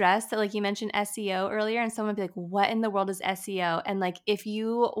wanted to address that, like you mentioned SEO earlier, and someone would be like, "What in the world is SEO?" And like, if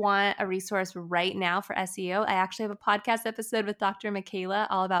you want a resource right now for SEO, I actually have a podcast episode with Dr. Michaela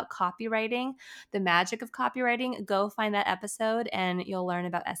all about copywriting, the magic of copywriting. Go find that episode, and you'll learn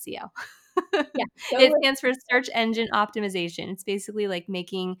about SEO. Yeah, go It with, stands for search engine optimization. It's basically like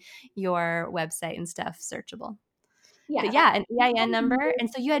making your website and stuff searchable. But yeah, yeah, an EIN number, and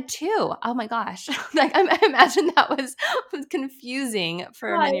so you had 2. Oh my gosh. Like, I imagine that was confusing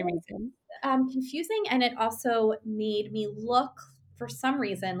for well, many reasons. confusing, and it also made me look for some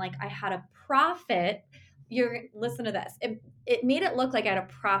reason like I had a profit. You're listen to this. It made it look like I had a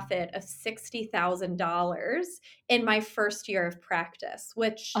profit of $60,000 in my first year of practice,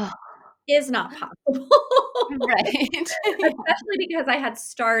 which Oh, is not possible. right. Yeah. Especially because I had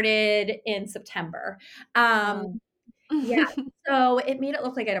started in September. Um, Um, yeah, so it made it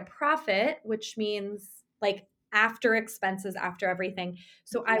look like I had a profit, which means like after expenses, after everything.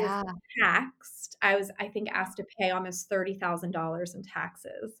 So I was Yeah. taxed. I think, asked to pay almost $30,000 in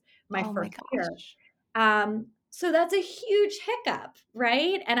taxes my Oh my first year. gosh. So that's a huge hiccup,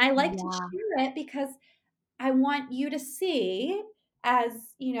 right? And I like to Yeah. share it because I want you to see, as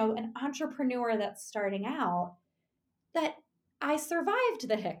an entrepreneur that's starting out, that I survived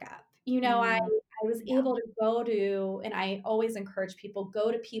the hiccup. Mm, I was yeah. able to go to, and I always encourage people,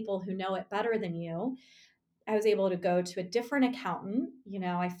 go to people who know it better than you I was able to go to a different accountant.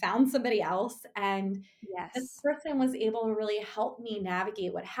 I found somebody else, and this Yes. person was able to really help me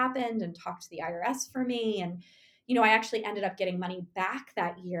navigate what happened and talk to the IRS for me. And, I actually ended up getting money back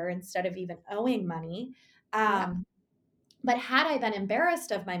that year instead of even owing money. Yep. But had I been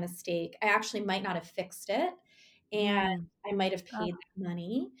embarrassed of my mistake, I actually might not have fixed it, and Mm. I might have Oh, paid that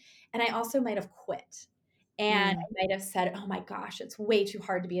money, and I also might have quit. And mm. I might have said, "Oh my gosh, it's way too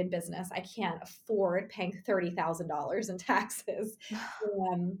hard to be in business. I can't afford paying $30,000 in taxes."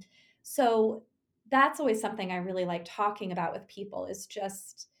 Um, so that's always something I really like talking about with people is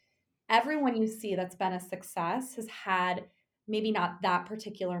just everyone you see that's been a success has had maybe not that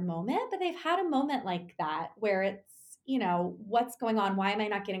particular moment, but they've had a moment like that where it's, what's going on? Why am I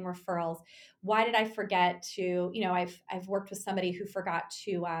not getting referrals? Why did I forget to, I've worked with somebody who forgot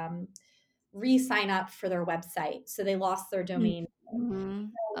to re-sign up for their website. So they lost their domain name.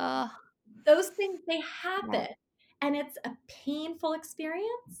 Mhm. Oh, Those things, they yeah. happen. And it's a painful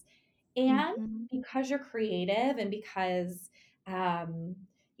experience. And Mhm. because you're creative and because, um,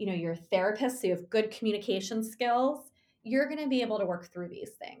 you're a therapist, so you have good communication skills, you're going to be able to work through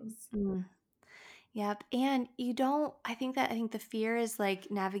these things. Mm. Yep, and you don't I think the fear is,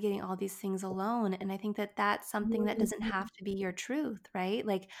 like, navigating all these things alone, and I think that that's something that doesn't Mhm. have to be your truth, right?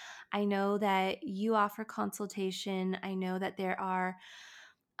 Like, I know that you offer consultation, I know that there are,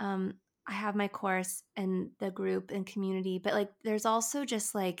 um I have my course and the group and community, but, like, there's also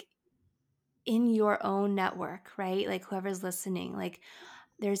just, like, in your own network, right? Like, whoever's listening, like,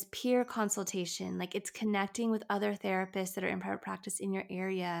 there's peer consultation, like, it's connecting with other therapists that are in private practice in your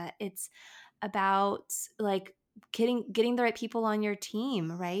area. It's about, like, getting the right people on your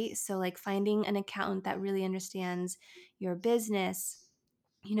team, right? So, like, finding an accountant that really understands your business,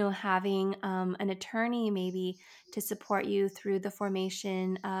 having an attorney maybe to support you through the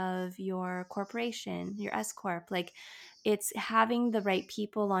formation of your corporation, your S Corp. Like, it's having the right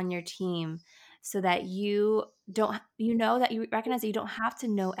people on your team so that you don't, that you recognize that you don't have to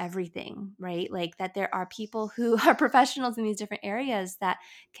know everything, right? Like, that there are people who are professionals in these different areas that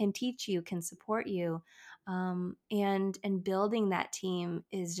can teach you, can support you. And building that team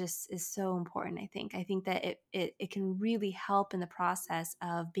is so important. I think that it can really help in the process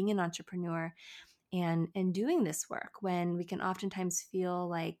of being an entrepreneur and doing this work when we can oftentimes feel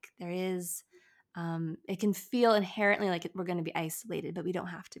like there is it can feel inherently like we're going to be isolated, but we don't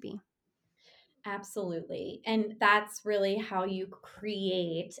have to be. Absolutely. And that's really how you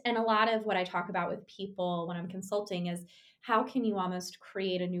create. And a lot of what I talk about with people when I'm consulting is how can you almost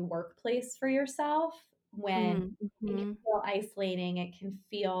create a new workplace for yourself when it can Mm-hmm. feel isolating, it can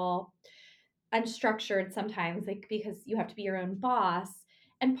feel unstructured sometimes, like because you have to be your own boss.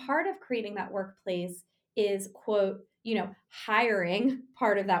 And part of creating that workplace is, quote, hiring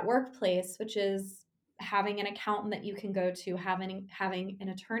part of that workplace, which is having an accountant that you can go to, having an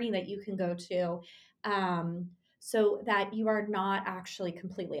attorney that you can go to, so that you are not actually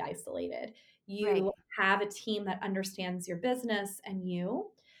completely isolated. Right. You have a team that understands your business and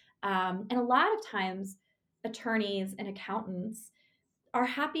you. And a lot of times, attorneys and accountants are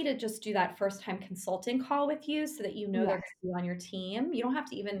happy to just do that first time consulting call with you so that they're Yes. gonna be on your team. You don't have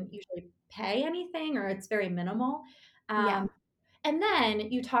to even usually pay anything or it's very minimal. Yeah. Um, and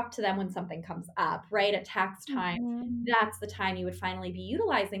then you talk to them when something comes up, right? At tax time, Mhm. that's the time you would finally be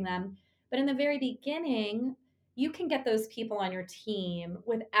utilizing them. But in the very beginning, you can get those people on your team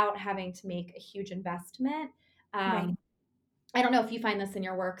without having to make a huge investment. Right. I don't know if you find this in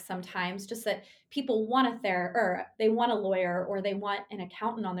your work sometimes, just that people want or they want a lawyer or they want an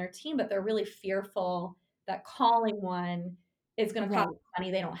accountant on their team, but they're really fearful that calling one is going to cost Right.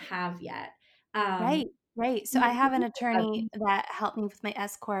 money they don't have yet. Um, Right, right. So and I the have an research says attorney that helped me with my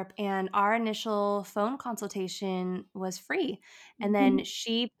S corp, and our initial phone consultation was free. And Mhm. then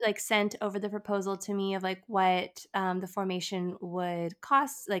she, like, sent over the proposal to me of, like, what the formation would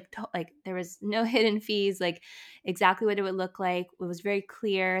cost. Like, there was no hidden fees, like, exactly what it would look like. It was very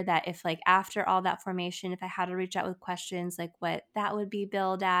clear that if, like, after all that formation, if I had to reach out with questions, like, what that would be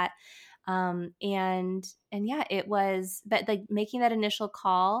billed at. And yeah, it was, but, like, making that initial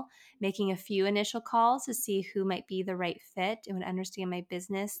call, making a few initial calls to see who might be the right fit and would understand my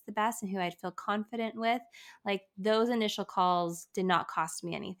business the best and who I'd feel confident with. Like, those initial calls did not cost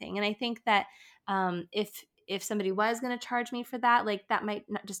me anything. And I think that if somebody was going to charge me for that, like, that might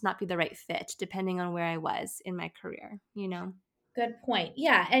not be the right fit depending on where I was in my career. Good point.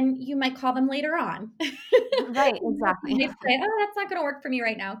 Yeah, and you might call them later on. Right, You exactly. might say, "Oh, that's not gonna work for me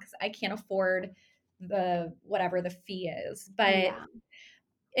right now because I can't afford the whatever the fee is." But Yeah,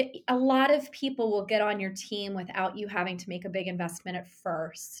 a lot of people will get on your team without you having to make a big investment at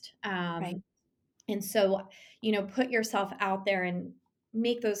first. right. And so, put yourself out there and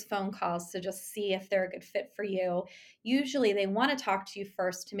make those phone calls to just see if they're a good fit for you. Usually they want to talk to you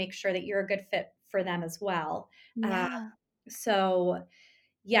first to make sure that you're a good fit for them as well. Uh, Yeah. so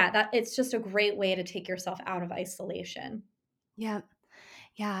yeah, that it's just a great way to take yourself out of isolation. Yeah.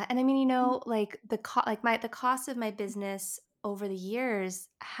 Yeah, and I mean, like the cost of my business over the years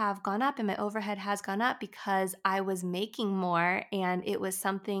have gone up and my overhead has gone up because I was making more and it was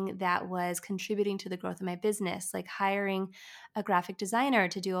something that was contributing to the growth of my business, like hiring a graphic designer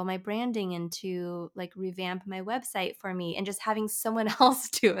to do all my branding and to like revamp my website for me and just having someone else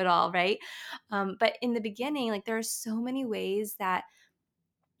do it all, right? But in the beginning, like there are so many ways that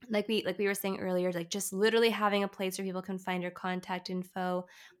like we were saying earlier, like just literally having a place where people can find your contact info,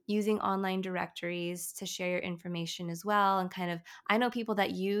 using online directories to share your information as well. And kind of, I know people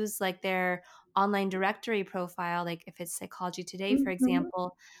that use like their online directory profile, like if it's Psychology Today, for Mhm.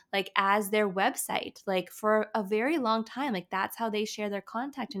 example, like as their website, like for a very long time, like that's how they share their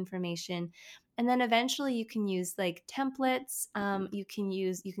contact information. And then eventually you can use like templates. You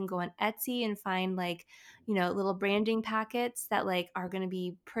can go on Etsy and find like little branding packets that like are going to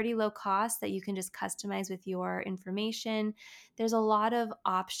be pretty low cost that you can just customize with your information. There's a lot of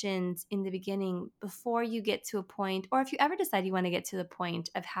options in the beginning before you get to a point, or if you ever decide you want to get to the point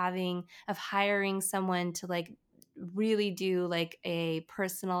of hiring someone to like really do like a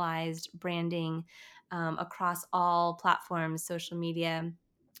personalized branding across all platforms, social media,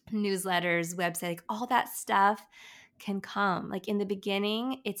 newsletters, website, like all that stuff can come. Like in the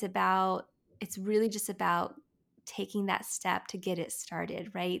beginning, it's really just about taking that step to get it started,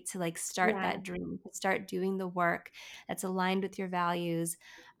 right? To like start Yeah. that dream, to start doing the work that's aligned with your values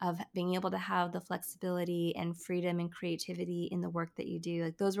of being able to have the flexibility and freedom and creativity in the work that you do.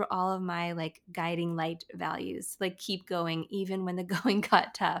 Like those were all of my like guiding light values. Like keep going even when the going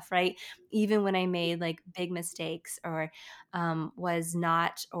got tough, right? Even when I made like big mistakes or was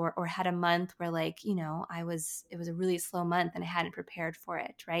not or had a month where like it was a really slow month and I hadn't prepared for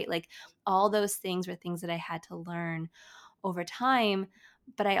it, right? Like all those things were things that I had to learn over time.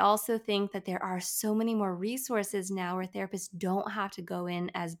 But I also think that there are so many more resources now where therapists don't have to go in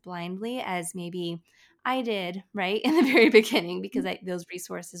as blindly as maybe I did, right, in the very beginning, because those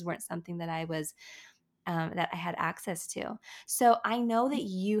resources weren't something that I had access to. So I know that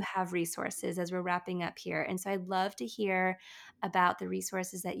you have resources as we're wrapping up here. And so I'd love to hear about the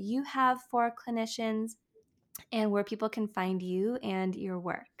resources that you have for clinicians and where people can find you and your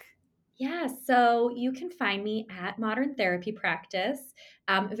work. Yeah, so you can find me at Modern Therapy Practice,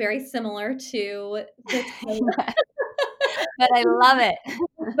 very similar to the title. Yeah, but I love it.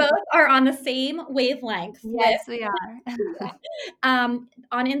 Both are on the same wavelength with Yes, we are. on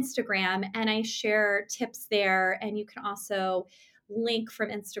Instagram, and I share tips there. And you can also link from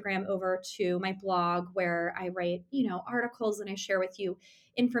Instagram over to my blog where I write, articles and I share with you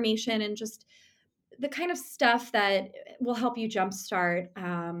information and just the kind of stuff that will help you jumpstart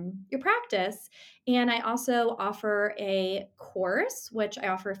your practice. And I also offer a course, which I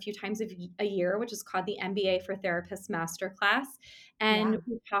offer a few times a year, which is called the MBA for Therapists Masterclass. And Yeah.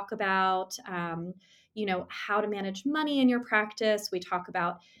 we talk about, how to manage money in your practice. We talk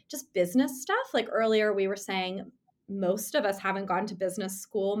about just business stuff. Like earlier, we were saying, most of us haven't gone to business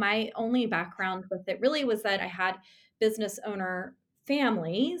school. My only background with it really was that I had business owner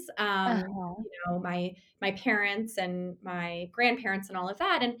families. Uh-huh. My parents and my grandparents and all of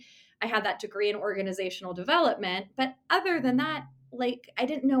that, and I had that degree in organizational development, but other than that, like I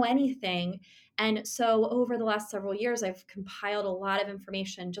didn't know anything. And so over the last several years I've compiled a lot of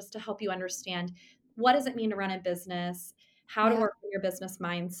information just to help you understand what does it mean to run a business, how to Yeah. work with your business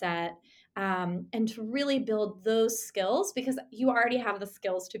mindset, and to really build those skills because you already have the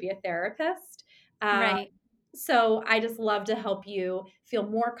skills to be a therapist. um, Right. so I just love to help you feel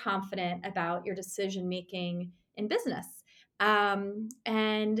more confident about your decision making in business. And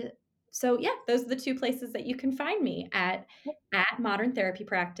so yeah, those are the two places that you can find me at Modern Therapy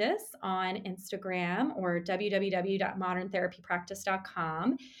Practice on Instagram or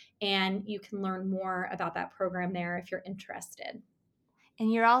www.moderntherapypractice.com. And you can learn more about that program there if you're interested. And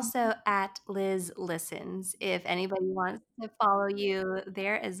you're also at Liz Listens if anybody wants to follow you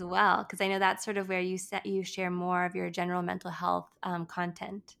there as well, because I know that's sort of where you share more of your general mental health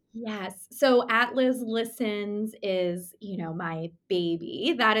content. Yes. So Atlas Listens is, my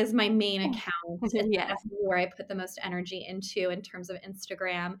baby. That is my main account. It's Yes. definitely where I put the most energy into in terms of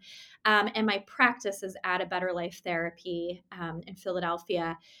Instagram. And my practice is at A Better Life Therapy in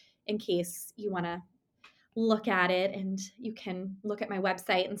Philadelphia, in case you want to look at it, and you can look at my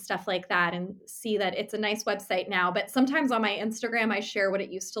website and stuff like that and see that it's a nice website now. But sometimes on my Instagram, I share what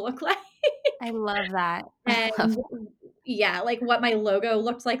it used to look like. I love that. I love And yeah, like what my logo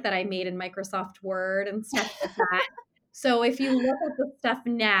looked like that I made in Microsoft Word and stuff like that. So if you look at the stuff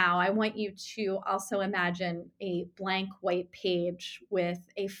now, I want you to also imagine a blank white page with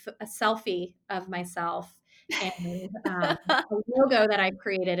a selfie of myself and a logo that I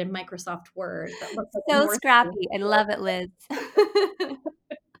created in Microsoft Word that looks like a So North scrappy. I love it, Liz. Face.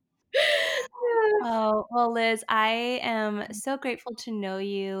 Oh, well, Liz, I am so grateful to know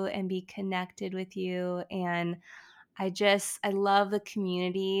you and be connected with you. And I love the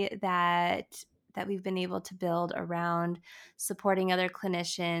community that we've been able to build around supporting other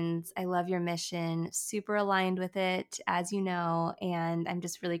clinicians. I love your mission, super aligned with it, as you know, and I'm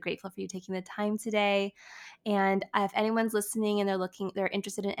just really grateful for you taking the time today. And if anyone's listening and they're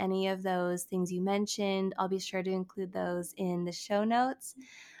interested in any of those things you mentioned, I'll be sure to include those in the show notes.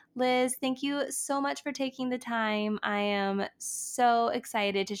 Liz, thank you so much for taking the time. I am so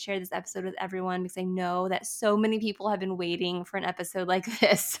excited to share this episode with everyone because I know that so many people have been waiting for an episode like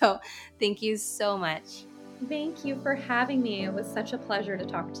this. So thank you so much. Thank you for having me. It was such a pleasure to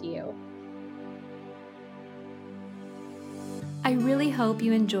talk to you. I really hope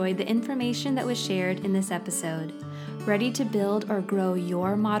you enjoyed the information that was shared in this episode. Ready to build or grow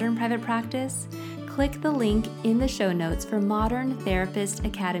your modern private practice? Click the link in the show notes for Modern Therapist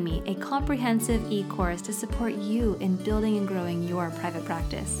Academy, a comprehensive e-course to support you in building and growing your private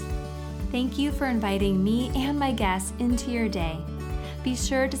practice. Thank you for inviting me and my guests into your day. Be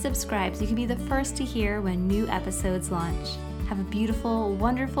sure to subscribe so you can be the first to hear when new episodes launch. Have a beautiful,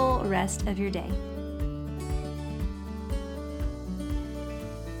 wonderful rest of your day.